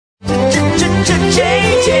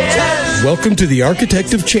Welcome to the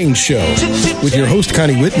Architect of Change Show with your host,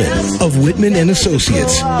 Connie Whitman of Whitman &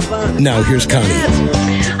 Associates. Now, here's Connie.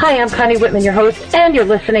 Hi, I'm Connie Whitman, your host, and you're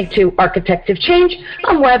listening to Architect of Change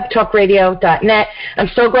on webtalkradio.net. I'm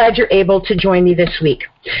so glad you're able to join me this week.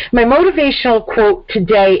 My motivational quote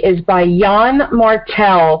today is by Jan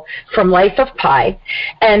Martel from Life of Pi,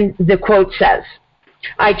 and the quote says,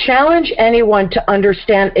 "I challenge anyone to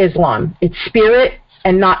understand Islam, its spirit,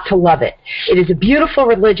 and not to love it. It is a beautiful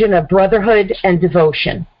religion of brotherhood and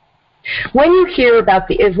devotion." When you hear about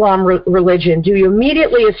the Islam religion, do you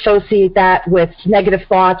immediately associate that with negative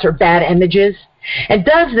thoughts or bad images? And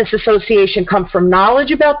does this association come from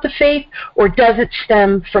knowledge about the faith, or does it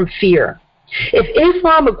stem from fear? If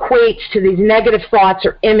Islam equates to these negative thoughts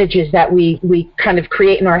or images that we kind of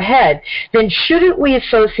create in our head, then shouldn't we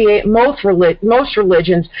associate most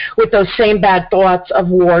religions with those same bad thoughts of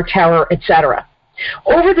war, terror, etc.?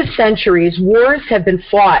 Over the centuries, wars have been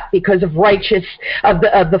fought because of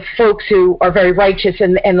the folks who are very righteous,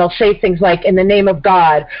 and they'll say things like, in the name of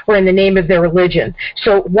God, or in the name of their religion.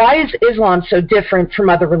 So why is Islam so different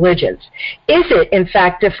from other religions? Is it, in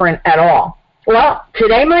fact, different at all? Well,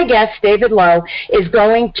 today my guest, David Lowe, is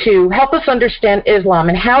going to help us understand Islam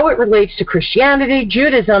and how it relates to Christianity,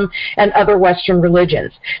 Judaism, and other Western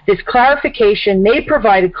religions. This clarification may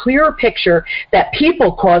provide a clearer picture that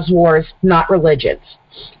people cause wars, not religions.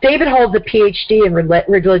 David holds a PhD in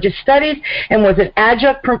religious studies and was an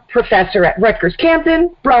adjunct professor at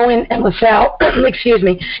Rutgers-Camden, Rowan, and LaSalle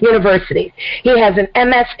universities. He has an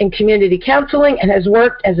MS in community counseling and has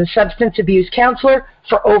worked as a substance abuse counselor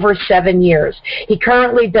for over 7 years. He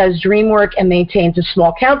currently does dream work and maintains a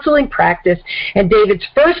small counseling practice, and David's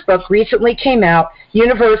first book recently came out,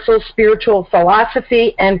 Universal Spiritual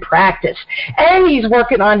Philosophy and Practice. And he's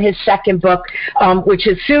working on his second book, which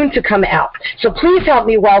is soon to come out. So please help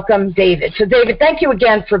me welcome David. So David, thank you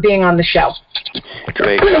again for being on the show.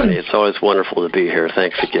 Great, Connie. It's always wonderful to be here.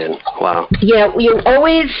 Thanks again. Wow. Yeah, you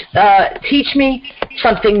always teach me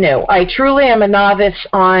something new. I truly am a novice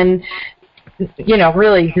on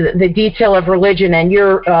really the detail of religion, and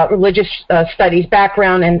your religious studies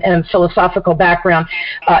background and philosophical background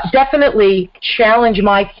definitely challenge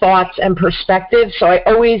my thoughts and perspectives. So I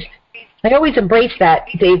always embrace that,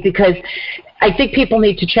 Dave, because I think people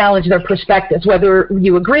need to challenge their perspectives. Whether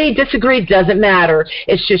you agree, disagree, doesn't matter.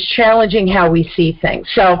 It's just challenging how we see things.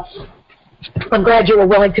 So I'm glad you were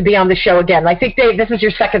willing to be on the show again. I think, Dave, this is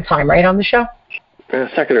your second time, right, on the show?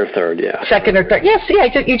 Second or third, yeah. Second or third. Yes,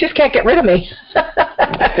 yeah, you just can't get rid of me.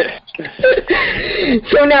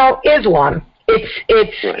 So now, Islam.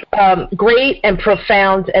 It's right. Great and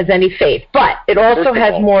profound as any faith, but it also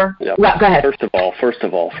has more. Yeah. Well, go ahead. First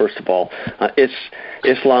of all,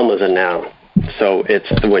 Islam is a noun. So it's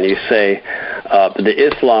when you say the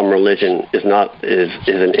Islam religion is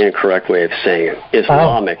an incorrect way of saying it.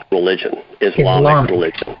 Islamic religion,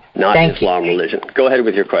 not Islam religion. Go ahead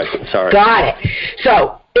with your question. Sorry. Got it.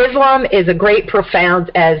 So Islam is a great,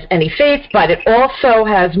 profound as any faith, but it also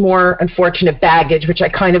has more unfortunate baggage, which I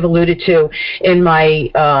kind of alluded to in my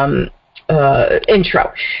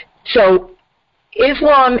intro. So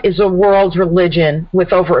Islam is a world religion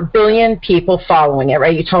with over 1 billion people following it,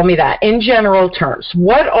 right? You told me that. In general terms,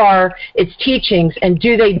 what are its teachings, and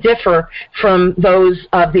do they differ from those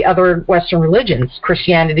of the other Western religions,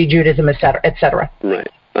 Christianity, Judaism, et cetera? Right.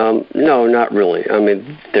 No, not really. I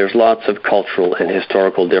mean, there's lots of cultural and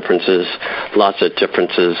historical differences, lots of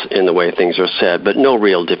differences in the way things are said, but no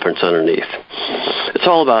real difference underneath. It's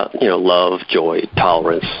all about, love, joy,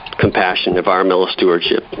 tolerance, compassion, environmental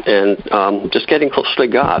stewardship, and just getting closer to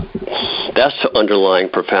God. That's the underlying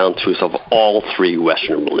profound truth of all three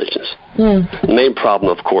Western religions. The main problem,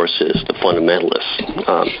 of course, is the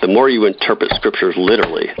fundamentalists. The more you interpret scriptures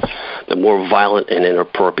literally, the more violent and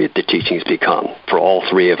inappropriate the teachings become for all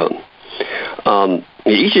three of them.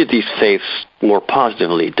 Each of these faiths, more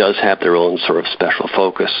positively, does have their own sort of special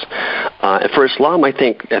focus. And for Islam, I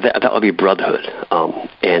think that would be brotherhood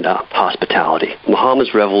and hospitality.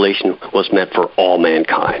 Muhammad's revelation was meant for all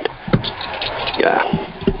mankind. Yeah.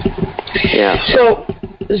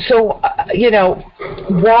 So,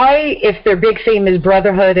 why, if their big theme is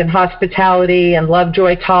brotherhood and hospitality and love,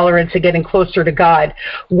 joy, tolerance, and getting closer to God,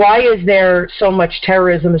 why is there so much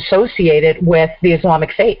terrorism associated with the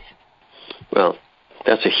Islamic faith? Well,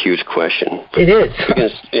 that's a huge question. It is.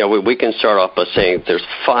 We can start off by saying there's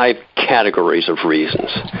 5 categories of reasons.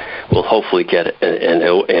 We'll hopefully get an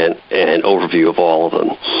overview of all of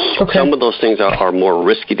them. Okay. Some of those things are more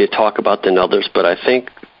risky to talk about than others, but I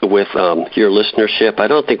think your listenership, I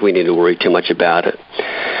don't think we need to worry too much about it,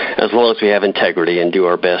 as long as we have integrity and do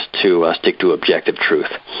our best to stick to objective truth.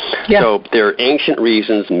 Yeah. So there are ancient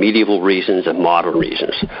reasons, medieval reasons, and modern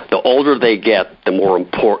reasons. The older they get, the more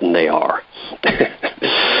important they are.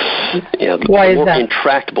 The more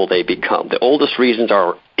intractable they become. The oldest reasons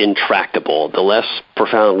are intractable. The less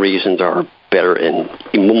profound reasons are better and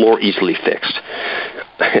more easily fixed.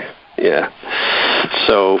 Yeah.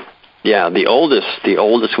 So, the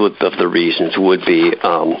oldest of the reasons would be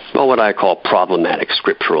what I call problematic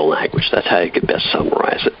scriptural language. That's how you could best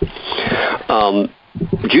summarize it.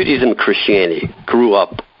 Judaism and Christianity grew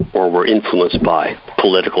up or were influenced by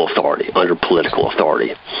political authority, under political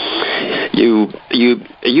authority.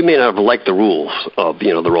 You may not have liked the rules of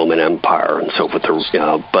the Roman Empire and so forth,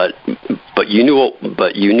 but you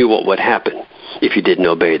knew what would happen if you didn't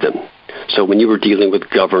obey them. So when you were dealing with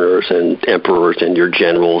governors and emperors and your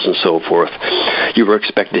generals and so forth, you were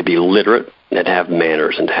expected to be literate and to have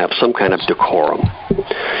manners and to have some kind of decorum.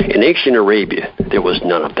 In ancient Arabia, there was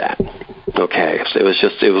none of that. Okay, so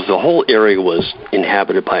the whole area was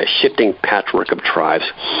inhabited by a shifting patchwork of tribes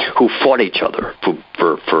who fought each other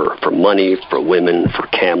for money, for women, for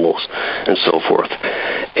camels, and so forth.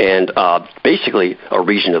 And basically a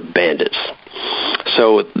region of bandits.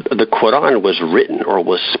 So the Quran was written or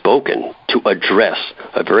was spoken to address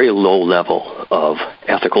a very low level of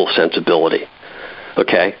ethical sensibility.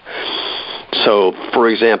 Okay? So, for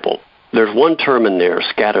example, there's one term in there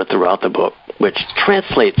scattered throughout the book which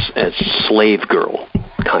translates as slave girl,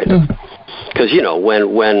 kind of. Because,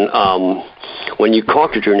 when you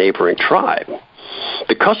conquered your neighboring tribe,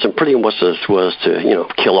 the custom pretty much was to,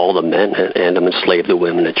 kill all the men and enslave the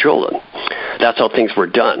women and children. That's how things were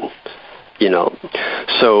done,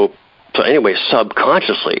 So anyway,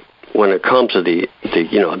 subconsciously, when it comes to the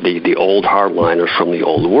old hardliners from the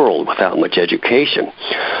old world without much education,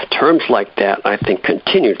 terms like that, I think,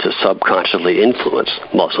 continue to subconsciously influence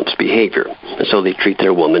Muslims' behavior. And so they treat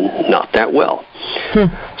their women not that well.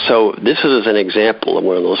 So this is an example of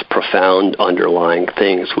one of those profound underlying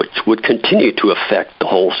things which would continue to affect the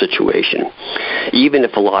whole situation, even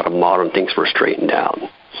if a lot of modern things were straightened out.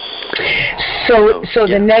 So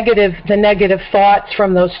the negative thoughts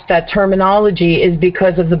from that terminology is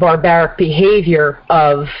because of the barbaric behavior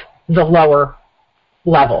of the lower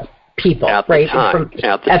level people, at right?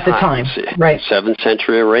 The time, right? 7th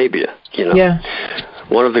century Arabia, Yeah.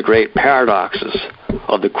 One of the great paradoxes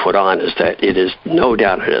of the Quran is that it is no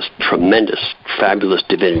doubt it has tremendous, fabulous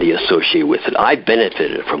divinity associated with it. I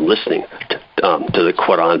benefited from listening to the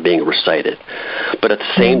Quran being recited, but at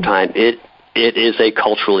the same time, it is a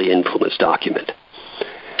culturally influenced document,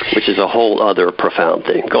 which is a whole other profound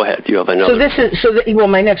thing. Go ahead. You have another.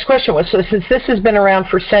 My next question was, since this has been around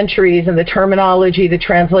for centuries and the terminology, the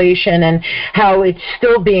translation, and how it's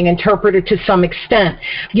still being interpreted to some extent,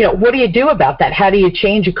 what do you do about that? How do you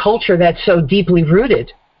change a culture that's so deeply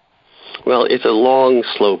rooted? Well, it's a long,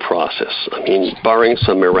 slow process. I mean, barring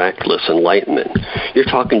some miraculous enlightenment, you're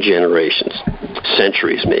talking generations,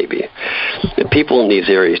 centuries maybe. The people in these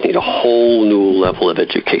areas need a whole new level of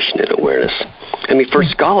education and awareness. I mean, for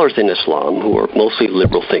scholars in Islam who are mostly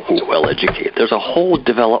liberal thinking, well-educated, there's a whole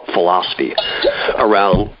developed philosophy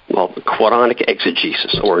around, Quranic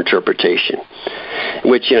exegesis or interpretation,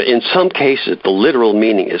 which, in some cases, the literal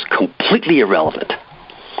meaning is completely irrelevant.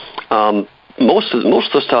 Most of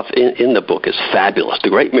the stuff in the book is fabulous. The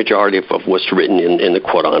great majority of what's written in the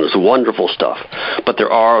Quran is wonderful stuff. But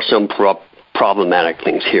there are some problematic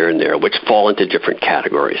things here and there which fall into different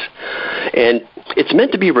categories. And it's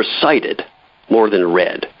meant to be recited more than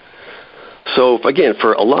read. So, again,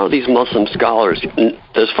 for a lot of these Muslim scholars,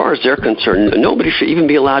 as far as they're concerned, nobody should even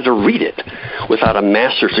be allowed to read it without a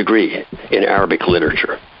master's degree in Arabic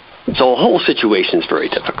literature. So the whole situation is very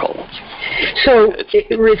difficult. So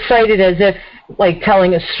recited as if, like,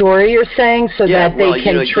 telling a story, you're saying, so that they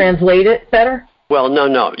can translate it better? Well,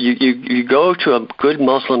 no. You go to a good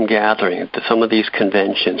Muslim gathering at some of these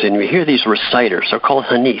conventions, and you hear these reciters. They're called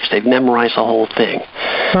hanifs. They've memorized the whole thing.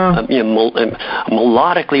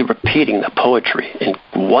 Melodically repeating the poetry in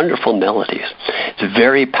wonderful melodies. It's a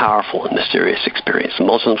very powerful and mysterious experience.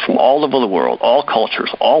 Muslims from all over the world, all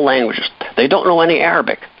cultures, all languages, they don't know any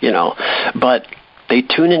Arabic, but they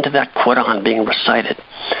tune into that Quran being recited.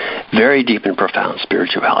 Very deep and profound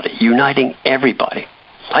spirituality, uniting everybody.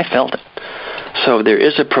 I felt it. So there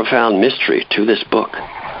is a profound mystery to this book,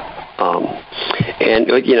 and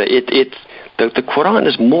the Quran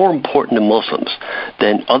is more important to Muslims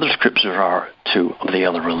than other scriptures are to the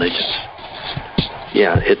other religions.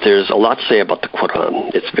 there's a lot to say about the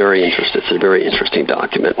Quran. It's very interesting. It's a very interesting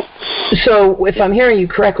document. So if I'm hearing you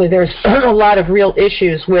correctly, there's a lot of real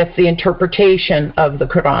issues with the interpretation of the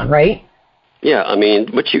Quran, right? Yeah, I mean,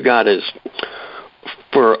 what you got is,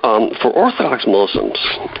 for Orthodox Muslims,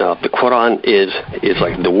 the Quran is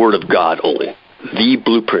like the Word of God only, the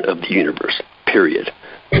blueprint of the universe, period.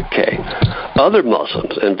 Okay. Other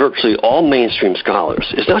Muslims and virtually all mainstream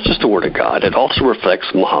scholars, it's not just the Word of God, it also reflects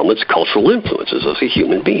Muhammad's cultural influences as a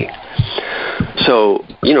human being. So,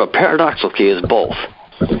 paradoxically is both.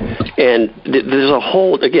 And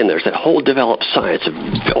there's that whole developed science of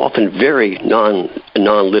often very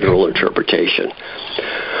non-literal interpretation.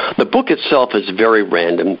 The book itself is very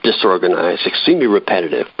random, disorganized, extremely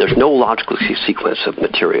repetitive. There's no logical sequence of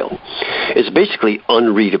material. It's basically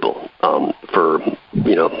unreadable for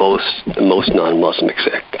most non-Muslim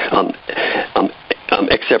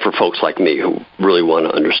except for folks like me who really want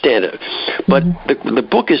to understand it. But the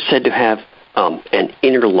book is said to have an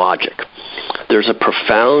inner logic. There's a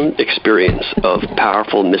profound experience of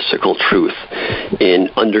powerful mystical truth in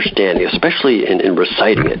understanding, especially in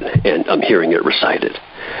reciting it and hearing it recited.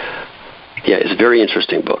 Yeah, it's a very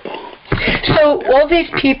interesting book. So all these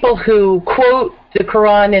people who quote the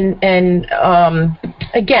Quran and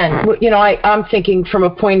again, I'm thinking from a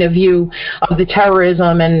point of view of the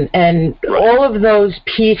terrorism and right. all of those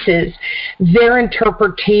pieces, their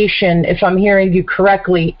interpretation, if I'm hearing you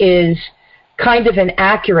correctly, is kind of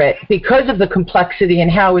inaccurate because of the complexity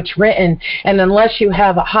and how it's written. And unless you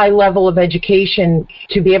have a high level of education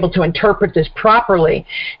to be able to interpret this properly,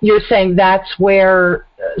 you're saying that's where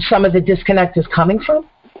some of the disconnect is coming from?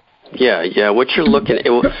 Yeah. What you're looking at,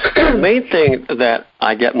 the main thing that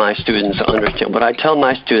I get my students to understand, what I tell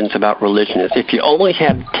my students about religion is if you only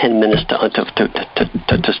have 10 minutes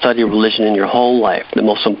to study religion in your whole life, the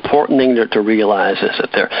most important thing to realize is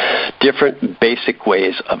that there are different basic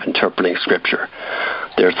ways of interpreting Scripture.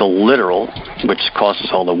 There's the literal, which causes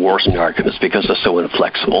all the wars and arguments because it's so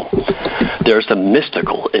inflexible. There's the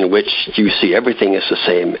mystical, in which you see everything is the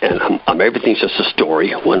same and everything's just a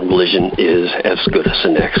story. One religion is as good as the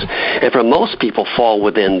next. And for most people fall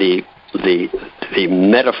within the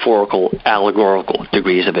metaphorical, allegorical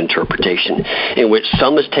degrees of interpretation, in which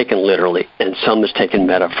some is taken literally and some is taken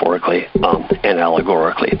metaphorically and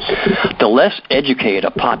allegorically. The less educated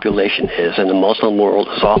a population is, and the Muslim world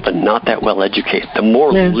is often not that well educated, the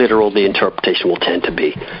more literal the interpretation will tend to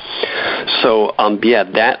be. So,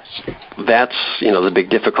 that's the big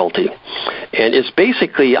difficulty. And it's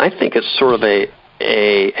basically, I think it's sort of a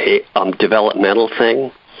developmental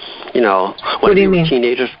thing. What do you mean?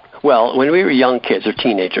 Teenagers. Well, when we were young kids or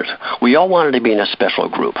teenagers, we all wanted to be in a special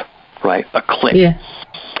group, right? A clique. Yeah.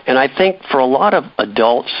 And I think for a lot of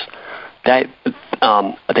adults, that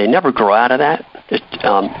they never grow out of that.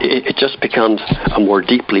 It just becomes a more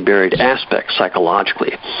deeply buried aspect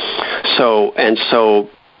psychologically. So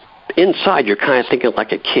inside, you're kind of thinking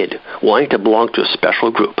like a kid, wanting to belong to a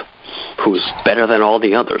special group who's better than all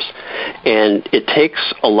the others. And it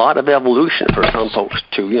takes a lot of evolution for some folks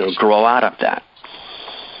to, grow out of that.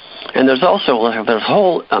 And there's also a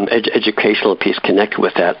whole educational piece connected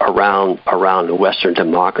with that around Western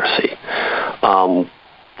democracy.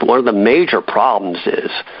 One of the major problems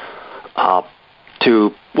is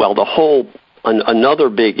another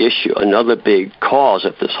big issue, another big cause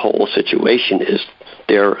of this whole situation is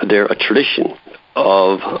they're a tradition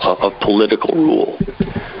of political rule.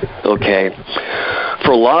 Okay,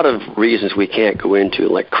 for a lot of reasons we can't go into,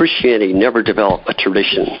 like Christianity never developed a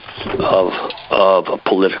tradition of a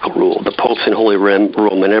political rule. The popes and Holy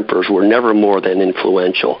Roman emperors were never more than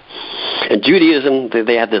influential. And Judaism,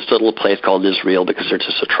 they had this little place called Israel because they're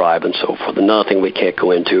just a tribe and so forth. Another thing we can't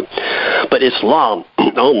go into. But Islam,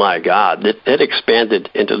 oh my God, it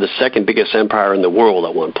expanded into the second biggest empire in the world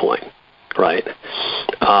at one point, right?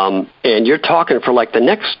 And you're talking for like the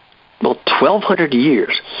next 1,200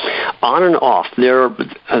 years, on and off.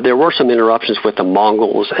 There were some interruptions with the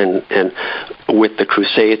Mongols and with the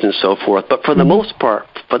Crusades and so forth, but for the most part,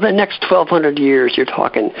 for the next 1,200 years, you're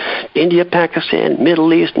talking India, Pakistan,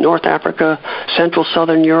 Middle East, North Africa, Central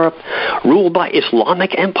Southern Europe, ruled by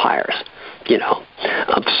Islamic empires.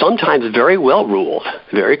 Sometimes very well ruled,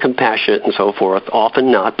 very compassionate and so forth,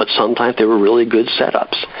 often not, but sometimes they were really good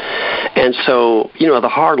setups. And so, the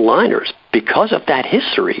hardliners, because of that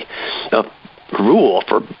history of rule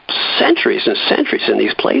for centuries and centuries in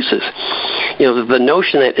these places, the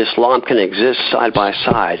notion that Islam can exist side by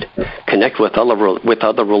side, connect with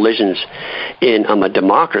other religions in a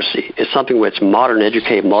democracy is something which modern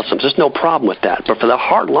educated Muslims, there's no problem with that. But for the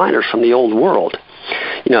hardliners from the old world,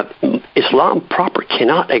 Islam proper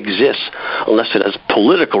cannot exist unless it has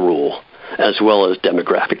political rule as well as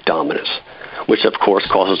demographic dominance, which of course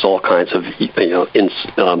causes all kinds of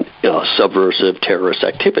subversive terrorist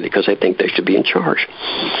activity because they think they should be in charge.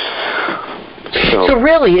 So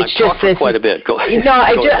really, it's just this. Quite a bit. Go ahead. No,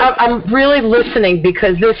 I'm really listening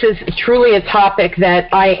because this is truly a topic that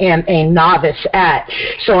I am a novice at.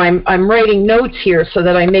 So I'm writing notes here so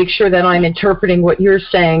that I make sure that I'm interpreting what you're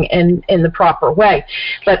saying in the proper way.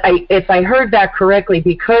 But if I heard that correctly,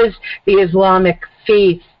 because the Islamic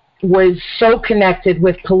faith was so connected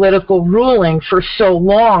with political ruling for so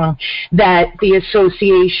long that the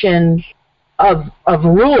association of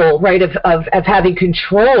rule, right, of having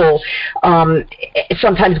control,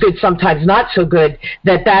 sometimes good, sometimes not so good,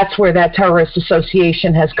 that's where that terrorist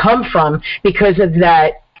association has come from because of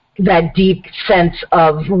that deep sense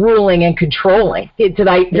of ruling and controlling. Did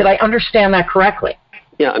I understand that correctly?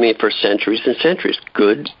 Yeah, I mean, for centuries and centuries,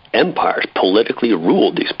 good empires politically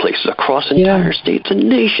ruled these places across entire states and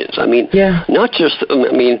nations. I mean, not just 4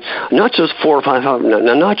 or 5,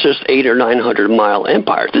 not just 800 or 900 mile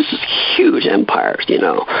empires. This is huge empires,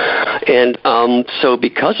 and so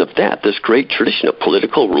because of that, this great tradition of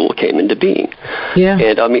political rule came into being. Yeah,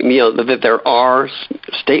 and I mean, there are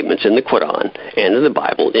statements in the Quran and in the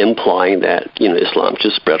Bible implying that Islam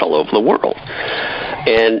should spread all over the world,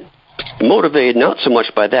 and motivated not so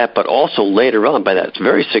much by that, but also later on by that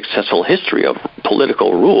very successful history of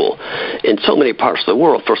political rule in so many parts of the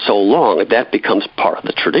world for so long, that becomes part of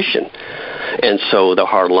the tradition. And so the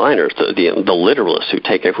hardliners, the literalists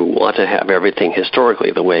who want to have everything historically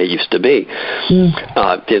the way it used to be,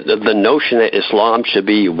 the notion that Islam should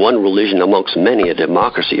be one religion amongst many, a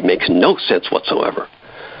democracy, makes no sense whatsoever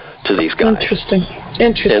to these guys. Interesting.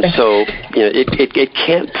 And so it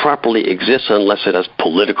can't properly exist unless it has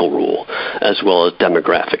political rule as well as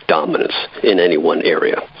demographic dominance in any one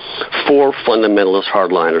area. 4 fundamentalist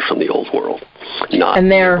hardliners from the old world.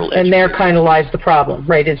 And there kind of lies the problem,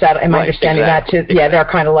 right? Am I understanding that too? Exactly. Yeah, there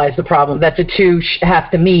kind of lies the problem. That the two have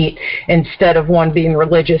to meet instead of one being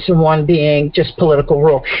religious and one being just political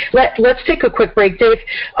rule. Let's take a quick break, Dave.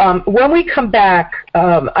 When we come back,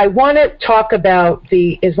 I want to talk about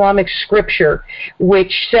the Islamic scripture,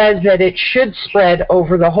 which says that it should spread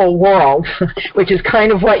over the whole world, which is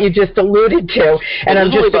kind of what you just alluded to. And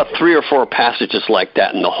there's only about 3 or 4 passages like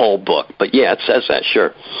that in the whole book, but yeah, it says that,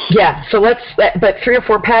 sure. Yeah, so but 3 or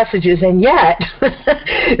 4 passages, and yet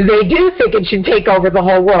they do think it should take over the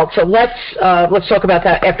whole world. So let's talk about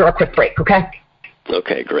that after a quick break, okay?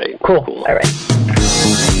 Okay, great. Cool. All right.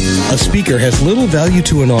 A speaker has little value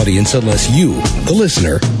to an audience unless you, the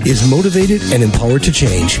listener, is motivated and empowered to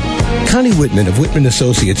change. Connie Whitman of Whitman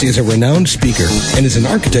Associates is a renowned speaker and is an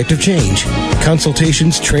architect of change.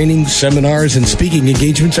 Consultations, training, seminars, and speaking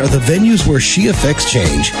engagements are the venues where she affects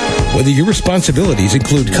change. Whether your responsibilities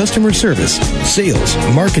include customer service, sales,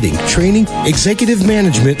 marketing, training, executive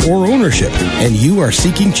management, or ownership, and you are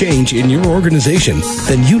seeking change in your organization,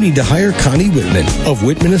 then you need to hire Connie Whitman of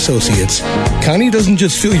Whitman Associates. Connie doesn't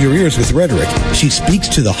just fill your ears with rhetoric. She speaks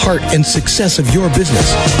to the heart and success of your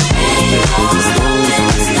business.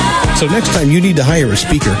 So next time you need to hire a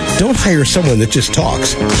speaker, don't hire someone that just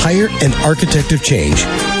talks. Hire an architect of change.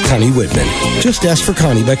 Connie Whitman. Just ask for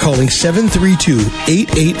Connie by calling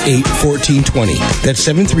 732-888-1420. That's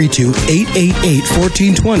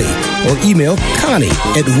 732-888-1420. Or email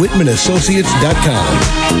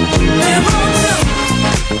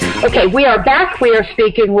Connie@WhitmanAssociates.com. Okay, we are back. We are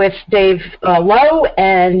speaking with Dave Lowe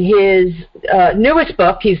and his newest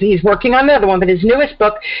book. He's working on another one, but his newest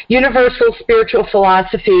book, Universal Spiritual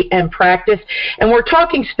Philosophy and Practice. And we're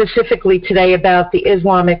talking specifically today about the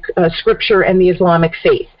Islamic scripture and the Islamic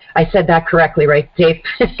faith. I said that correctly, right, Dave?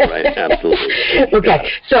 Right, absolutely.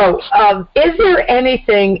 Okay, so is there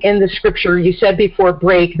anything in the scripture, you said before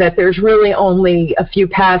break that there's really only a few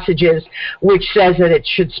passages which says that it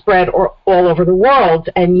should spread all over the world,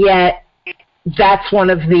 and yet that's one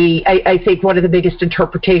of the, I think, one of the biggest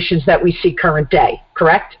interpretations that we see current day,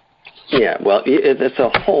 correct? Yeah, well, it's a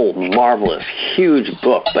whole marvelous, huge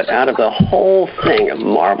book, but out of the whole thing of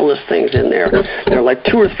marvelous things in there, there are like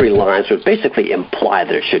 2 or 3 lines which basically imply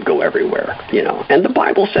that it should go everywhere, and the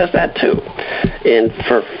Bible says that too,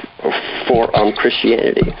 for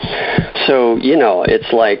Christianity. So,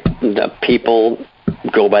 it's like the people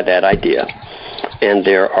go by that idea, and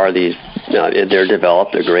there are these, there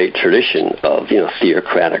developed a great tradition of,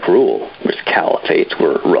 theocratic rule, which caliphates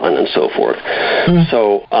were run and so forth.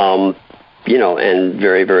 So, and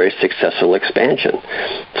very, very successful expansion.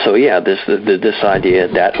 So, yeah, this idea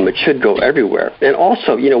that it should go everywhere. And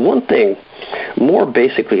also, one thing, more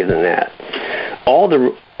basically than that, all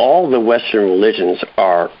the Western religions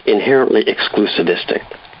are inherently exclusivistic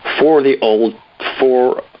for the old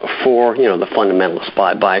for the fundamentalists.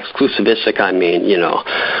 By exclusivistic, I mean,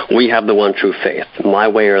 we have the one true faith, my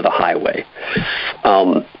way or the highway.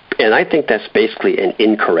 And I think that's basically an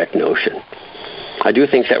incorrect notion. I do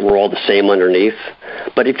think that we're all the same underneath,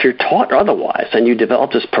 but if you're taught otherwise, then you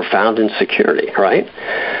develop this profound insecurity, right?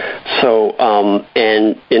 So,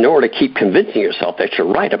 and in order to keep convincing yourself that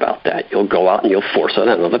you're right about that, you'll go out and you'll force it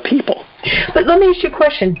on other people. But let me ask you a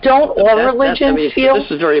question. Don't all religions feel...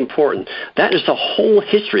 This is very important. That is the whole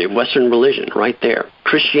history of Western religion right there,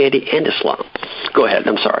 Christianity and Islam. Go ahead.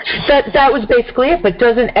 I'm sorry. That was basically it. But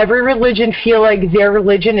doesn't every religion feel like their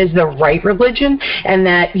religion is the right religion, and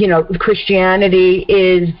that Christianity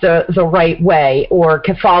is the right way, or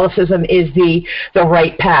Catholicism is the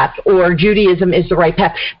right path, or Judaism is the right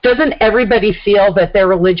path? Doesn't everybody feel that their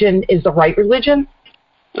religion is the right religion?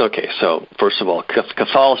 Okay, so first of all,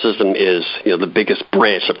 Catholicism is the biggest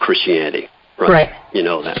branch of Christianity, right? You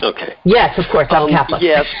know that, okay? Yes, of course, I'm Catholic.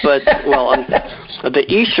 Yes, but the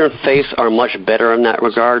Eastern faiths are much better in that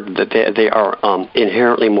regard. That they are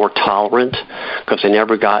inherently more tolerant because they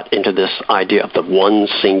never got into this idea of the one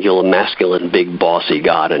singular masculine big bossy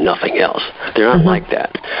God and nothing else. They're not like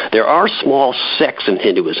that. There are small sects in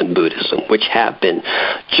Hinduism and Buddhism which have been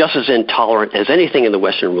just as intolerant as anything in the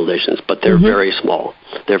Western religions, but they're very small.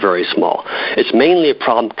 They're very small. It's mainly a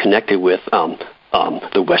problem connected with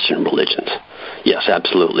the Western religions. Yes,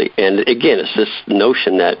 absolutely. And again, it's this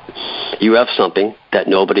notion that you have something that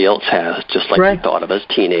nobody else has, just like we thought of as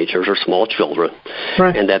teenagers or small children,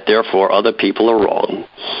 and that therefore other people are wrong.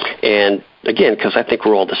 And again, because I think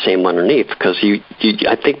we're all the same underneath, because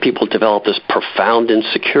I think people develop this profound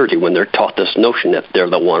insecurity when they're taught this notion that they're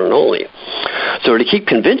the one and only. So to keep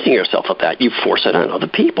convincing yourself of that, you force it on other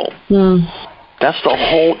people. That's the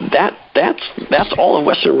whole. That's all of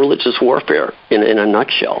Western religious warfare in a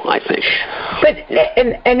nutshell, I think. But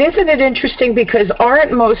and isn't it interesting, because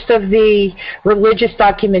aren't most of the religious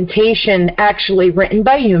documentation actually written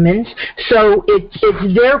by humans? So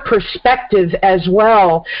it's their perspective as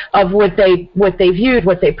well of what they viewed,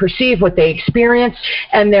 what they perceived, what they experienced,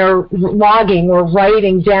 and they're logging or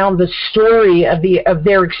writing down the story of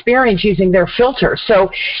their experience using their filter. So,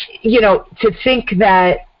 to think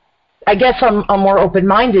that. I guess I'm more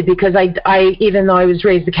open-minded, because I even though I was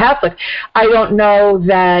raised a Catholic, I don't know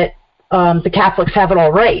that the Catholics have it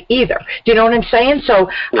all right either. Do you know what I'm saying? So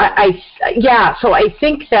so I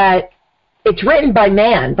think that it's written by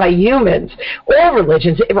man, by humans, all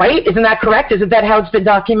religions, right? Isn't that correct? Isn't that how it's been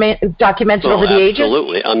documented over the ages?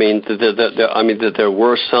 Absolutely. I mean, there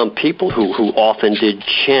were some people who often did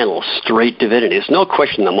channel straight divinity. There's no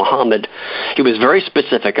question that Muhammad, he was very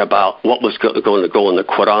specific about what was going to go in the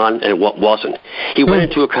Quran and what wasn't. He went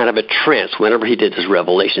into a kind of a trance whenever he did his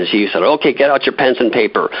revelations. He said, "Okay, get out your pens and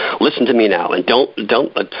paper. Listen to me now, and don't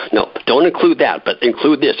include that, but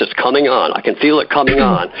include this. It's coming on. I can feel it coming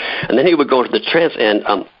on." And then he would go to the trance,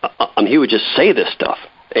 and he would just say this stuff,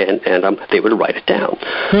 and they would write it down.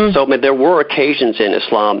 So there were occasions in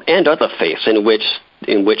Islam and other faiths in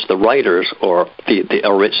which the writers or the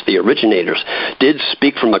originators did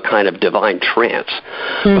speak from a kind of divine trance.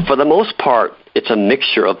 But for the most part, it's a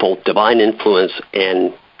mixture of both divine influence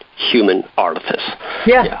and human artifice.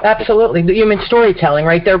 Yeah, absolutely. The human storytelling,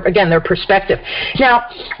 right? Their perspective. Now,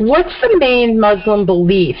 what's the main Muslim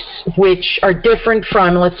beliefs which are different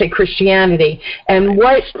from, let's say, Christianity, and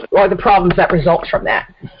what are the problems that result from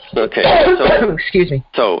that? Okay. So, excuse me.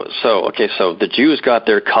 So the Jews got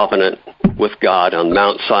their covenant with God on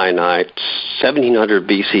Mount Sinai, 1700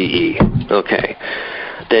 BCE. Okay.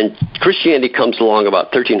 Then Christianity comes along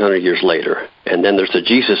about 1,300 years later, and then there's the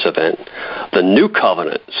Jesus event, the new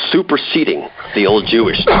covenant superseding the old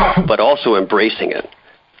Jewish stuff, but also embracing it.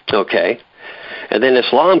 Okay? And then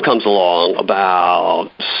Islam comes along about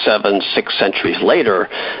 6 centuries later,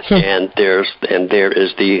 and there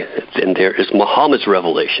is Muhammad's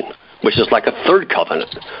revelation, which is like a third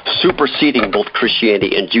covenant, superseding both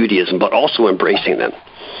Christianity and Judaism, but also embracing them.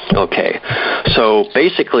 Okay, so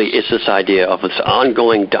basically it's this idea of this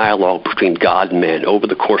ongoing dialogue between God and man over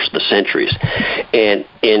the course of the centuries. And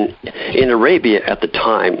in Arabia at the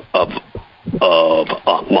time of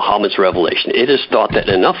Muhammad's revelation, it is thought that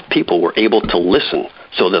enough people were able to listen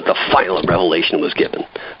so that the final revelation was given,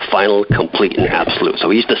 final, complete, and absolute. So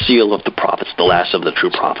he's the seal of the prophets, the last of the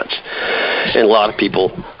true prophets. And a lot of people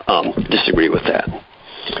disagree with that.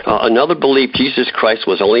 Another belief, Jesus Christ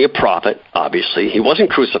was only a prophet, obviously. He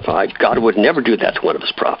wasn't crucified. God would never do that to one of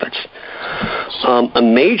his prophets. A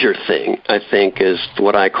major thing, I think, is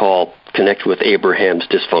what I call connect with Abraham's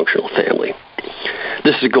dysfunctional family.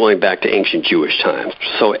 This is going back to ancient Jewish times.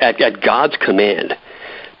 So at God's command,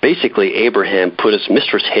 basically Abraham put his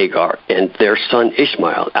mistress Hagar and their son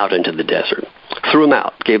Ishmael out into the desert. Threw them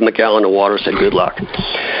out, gave them a gallon of water, said good luck.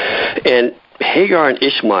 And Hagar and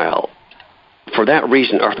Ishmael, for that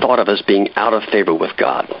reason, are thought of as being out of favor with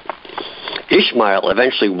God. Ishmael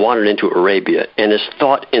eventually wandered into Arabia and is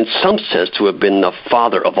thought in some sense to have been the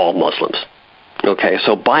father of all Muslims. Okay,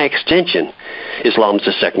 so by extension, Islam is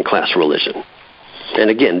a second-class religion. And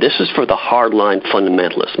again, this is for the hardline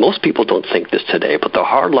fundamentalists. Most people don't think this today, but the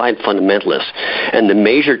hardline fundamentalists and the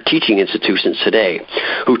major teaching institutions today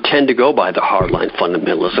who tend to go by the hardline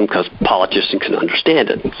fundamentalism because politicians can understand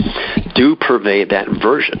it, do pervade that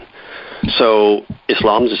version. So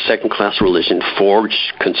Islam is a second-class religion for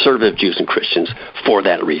conservative Jews and Christians for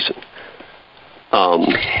that reason.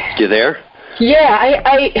 You there? Yeah,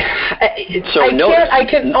 I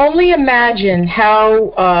can only imagine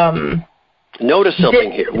how... Notice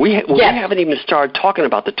something here. We haven't even started talking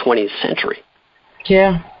about the 20th century.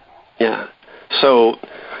 Yeah. Yeah. So,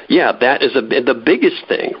 yeah, that is the biggest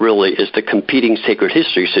thing, really, is the competing sacred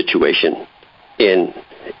history situation in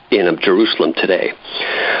Jerusalem today.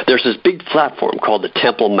 There's this big platform called the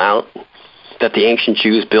Temple Mount that the ancient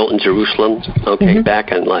Jews built in Jerusalem,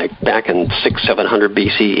 back in 600-700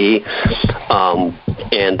 BCE,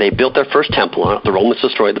 and they built their first temple on it. The Romans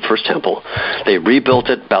destroyed the first temple. They rebuilt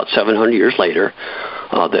it about 700 years later.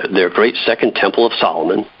 Their great second temple of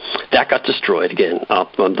Solomon, that got destroyed again.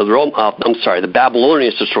 The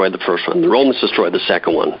Babylonians destroyed the first one. The Romans destroyed the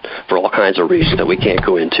second one for all kinds of reasons that we can't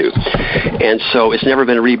go into. And so it's never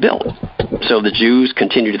been rebuilt. So the Jews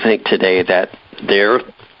continue to think today that their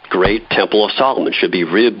great Temple of Solomon should be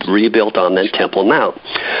rebuilt on that Temple Mount.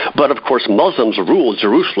 But, of course, Muslims ruled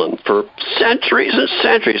Jerusalem for centuries and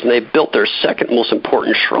centuries, and they built their second most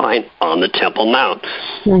important shrine on the Temple Mount.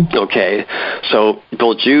 Okay, so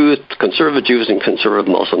both Jews, conservative Jews and conservative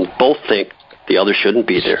Muslims both think the other shouldn't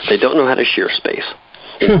be there. They don't know how to share space.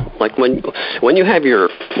 Like when you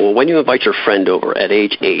invite your friend over at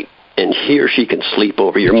age 8 and he or she can sleep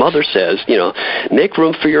over, your mother says, make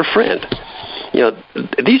room for your friend.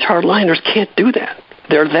 These hardliners can't do that.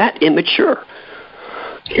 They're that immature.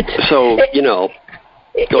 It's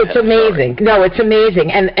amazing. Sorry. No, it's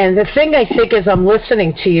amazing. And the thing I think as I'm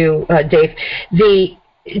listening to you, Dave,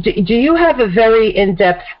 do you have a very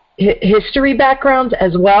in-depth history background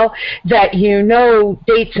as well, that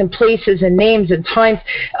dates and places and names and times?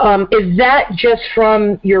 Is that just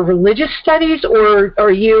from your religious studies, or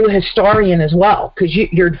are you a historian as well? Because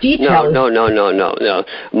your details... No.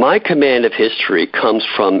 My command of history comes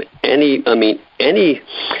from anyone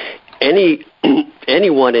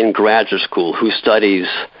in graduate school who studies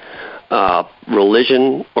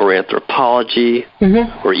religion or anthropology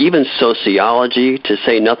or even sociology, to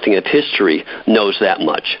say nothing of history, knows that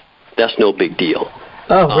much. That's no big deal.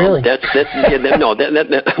 Oh, really? That's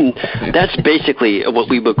basically what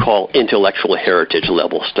we would call intellectual heritage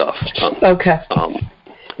level stuff. Okay.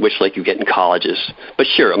 Which, like, you get in colleges. But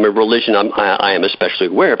sure, religion, I am especially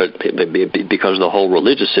aware of it because of the whole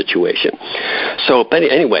religious situation. So, but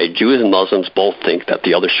anyway, Jews and Muslims both think that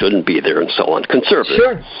the other shouldn't be there and so on.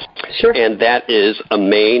 Conservative. Sure. And that is a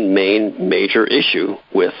major issue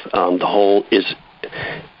with the whole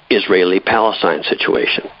Israeli-Palestine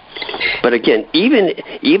situation. But again, even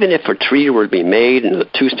if a treaty were to be made and a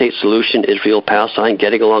two-state solution, Israel-Palestine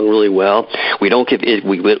getting along really well, even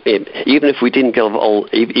if we didn't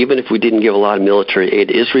give a lot of military aid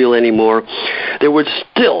to Israel anymore, there would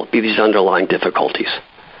still be these underlying difficulties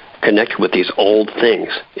connected with these old things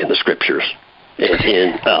in the scriptures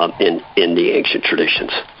and in the ancient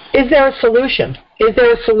traditions. Is there a solution? Is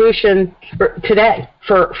there a solution today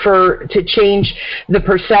to change the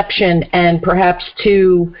perception and perhaps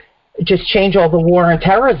to just change all the war and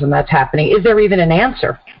terrorism that's happening? Is there even an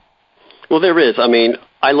answer? Well, there is.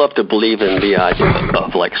 I love to believe in the idea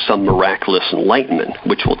of like some miraculous enlightenment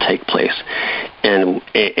which will take place, and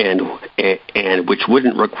which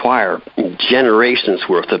wouldn't require generations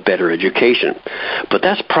worth of better education. But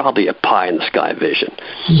that's probably a pie in the sky vision.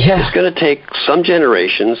 Yeah. It's going to take some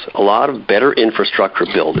generations, a lot of better infrastructure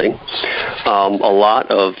building, a lot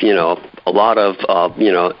of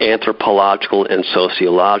anthropological and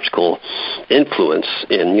sociological influence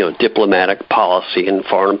in diplomatic policy and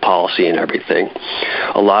foreign policy and everything.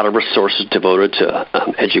 A lot of resources devoted to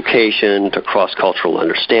education, to cross-cultural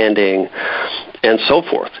understanding, and so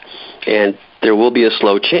forth. And there will be a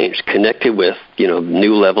slow change connected with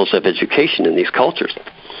new levels of education in these cultures.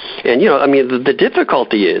 And, the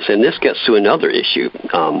difficulty is, and this gets to another issue,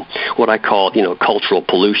 what I call, cultural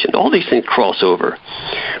pollution. All these things cross over.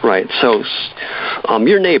 Right. So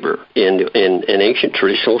your neighbor in an ancient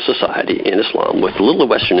traditional society in Islam with a little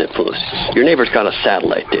Western influence, your neighbor's got a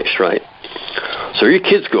satellite dish, right? So your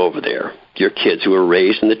kids go over there, your kids who are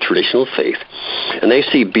raised in the traditional faith, and they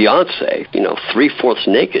see Beyonce, 3/4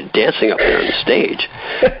 naked, dancing up there on the stage.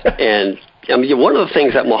 And I mean, one of the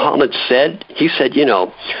things that Muhammad said, he said,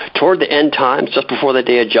 toward the end times, just before the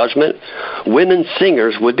Day of Judgment, women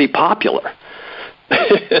singers would be popular.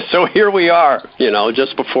 So here we are,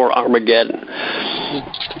 just before Armageddon.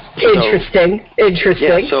 Interesting.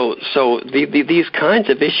 Yeah, so these kinds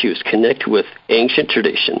of issues connect with ancient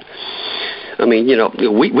tradition. I mean,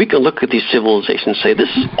 we can look at these civilizations and say, this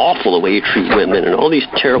is awful the way you treat women and all these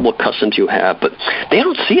terrible customs you have, but they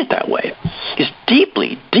don't see it that way. It's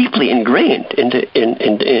deeply, deeply ingrained into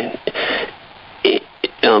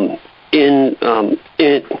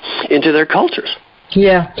their cultures.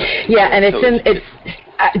 Yeah, and it's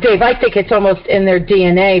Dave, I think it's almost in their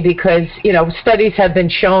DNA because, studies have been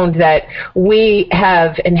shown that we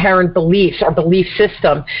have inherent beliefs. Our belief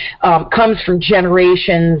system comes from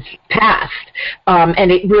generations past,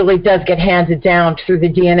 and it really does get handed down through the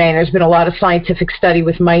DNA. And there's been a lot of scientific study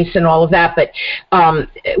with mice and all of that, but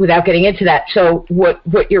without getting into that. So what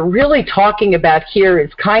you're really talking about here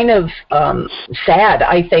is kind of sad,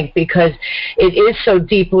 I think, because it is so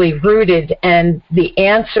deeply rooted, and the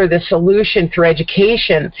answer, the solution through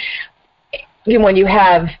education, when you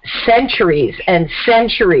have centuries and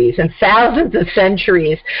centuries and thousands of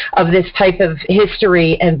centuries of this type of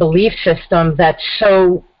history and belief system that's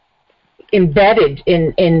so embedded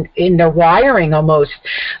in their wiring almost.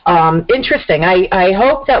 Interesting. I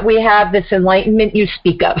hope that we have this enlightenment you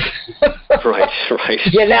speak of. Right.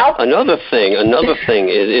 Another thing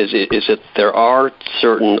is that there are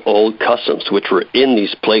certain old customs which were in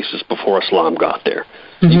these places before Islam got there.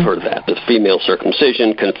 Mm-hmm. You've heard of that. The female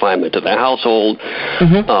circumcision, confinement to the household,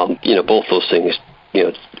 both those things,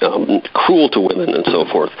 cruel to women and so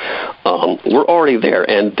forth, were already there,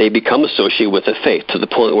 and they become associated with the faith to the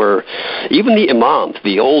point where even the imams,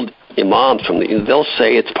 the old imams they'll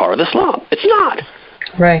say it's part of Islam. It's not.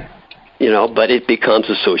 Right. But it becomes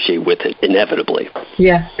associated with it inevitably.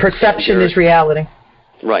 Yeah, perception is reality.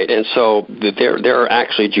 Right, and so there are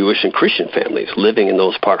actually Jewish and Christian families living in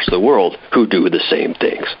those parts of the world who do the same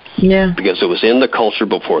things. Yeah. Because it was in the culture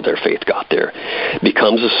before their faith got there. It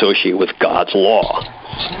becomes associated with God's law.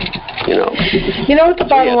 What the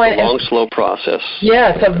bottom line is? It's a long, slow process.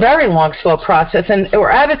 Yeah, it's a very long, slow process, and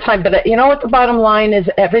we're out of time, but what the bottom line is,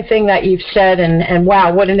 everything that you've said, and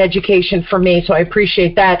wow, what an education for me, so I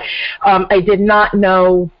appreciate that. I did not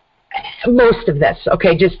know most of this,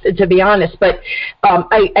 okay, just to be honest, but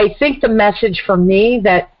I think the message for me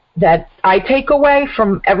that I take away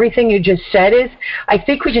from everything you just said is, I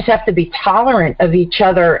think we just have to be tolerant of each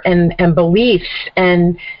other and beliefs,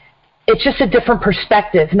 and it's just a different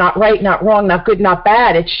perspective, not right, not wrong, not good, not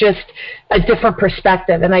bad. It's just a different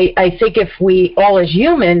perspective, and I think if we all as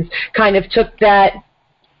humans kind of took that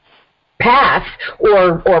path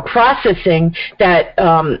or processing, that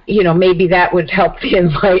maybe that would help the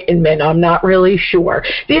enlightenment. I'm not really sure.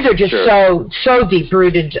 These are just so deep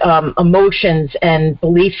rooted emotions and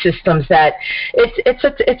belief systems that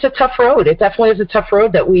it's a tough road. It definitely is a tough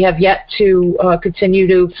road that we have yet to continue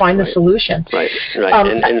to find the solution. Right.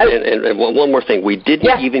 And one more thing, we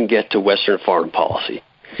didn't even get to Western foreign policy.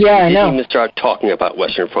 Yeah, I know. We didn't even start talking about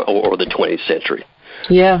Western or the 20th century.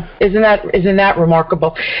 Yeah, isn't that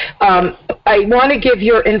remarkable? I want to give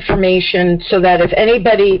your information so that if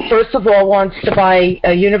anybody, first of all, wants to buy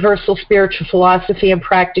a Universal Spiritual Philosophy and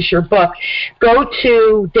Practice, your book, go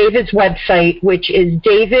to David's website, which is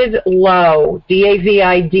David Low,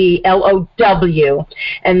 DAVIDLOW,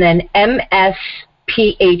 and then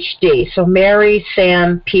MSPhD, so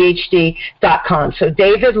MarySamPhD.com. So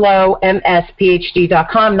David Low,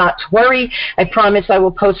 MSPhD.com. Not to worry. I promise I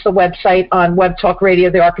will post the website on Web Talk Radio,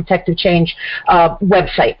 the Architect of Change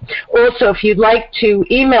website. Also, if you'd like to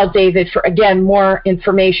email David for, again, more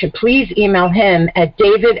information, please email him at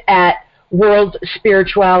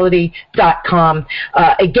david@worldspirituality.com.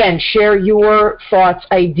 Again, share your thoughts,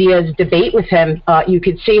 ideas, debate with him. You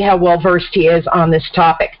can see how well-versed he is on this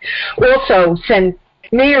topic. Also, send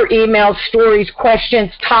me your emails, stories,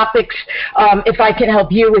 questions, topics. If I can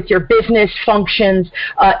help you with your business functions,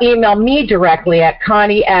 email me directly at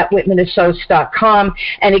Connie@WhitmanAssociates.com.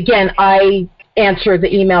 And again, I answer the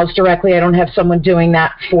emails directly. I don't have someone doing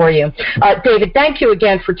that for you. David, thank you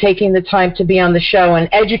again for taking the time to be on the show and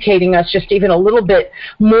educating us just even a little bit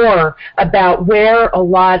more about where a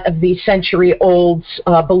lot of these century-old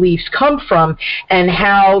beliefs come from and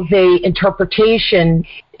how the interpretation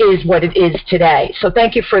is what it is today. So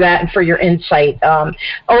thank you for that and for your insight.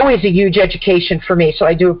 Always a huge education for me, so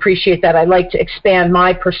I do appreciate that. I like to expand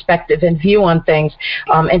my perspective and view on things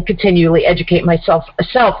and continually educate myself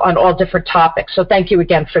on all different topics. So thank you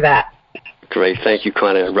again for that. Great. Thank you,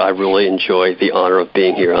 Connie. I really enjoy the honor of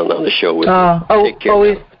being here on the show with you. Take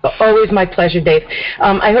care. Always my pleasure, Dave.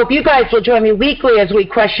 I hope you guys will join me weekly as we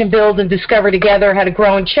question, build, and discover together how to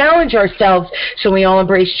grow and challenge ourselves so we all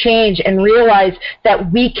embrace change and realize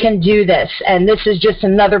that we can do this. And this is just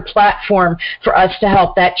another platform for us to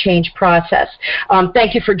help that change process.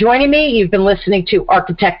 Thank you for joining me. You've been listening to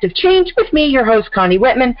Architect of Change with me, your host, Connie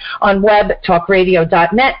Whitman, on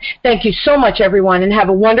webtalkradio.net. Thank you so much, everyone, and have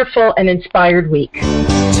a wonderful and inspired week.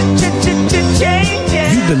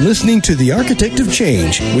 You've been listening to The Architect of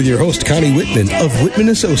Change with your host, Connie Whitman of Whitman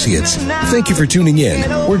Associates. Thank you for tuning in.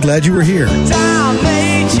 We're glad you were here. Time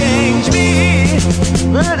may change me,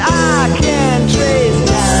 but I can't trace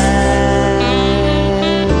time.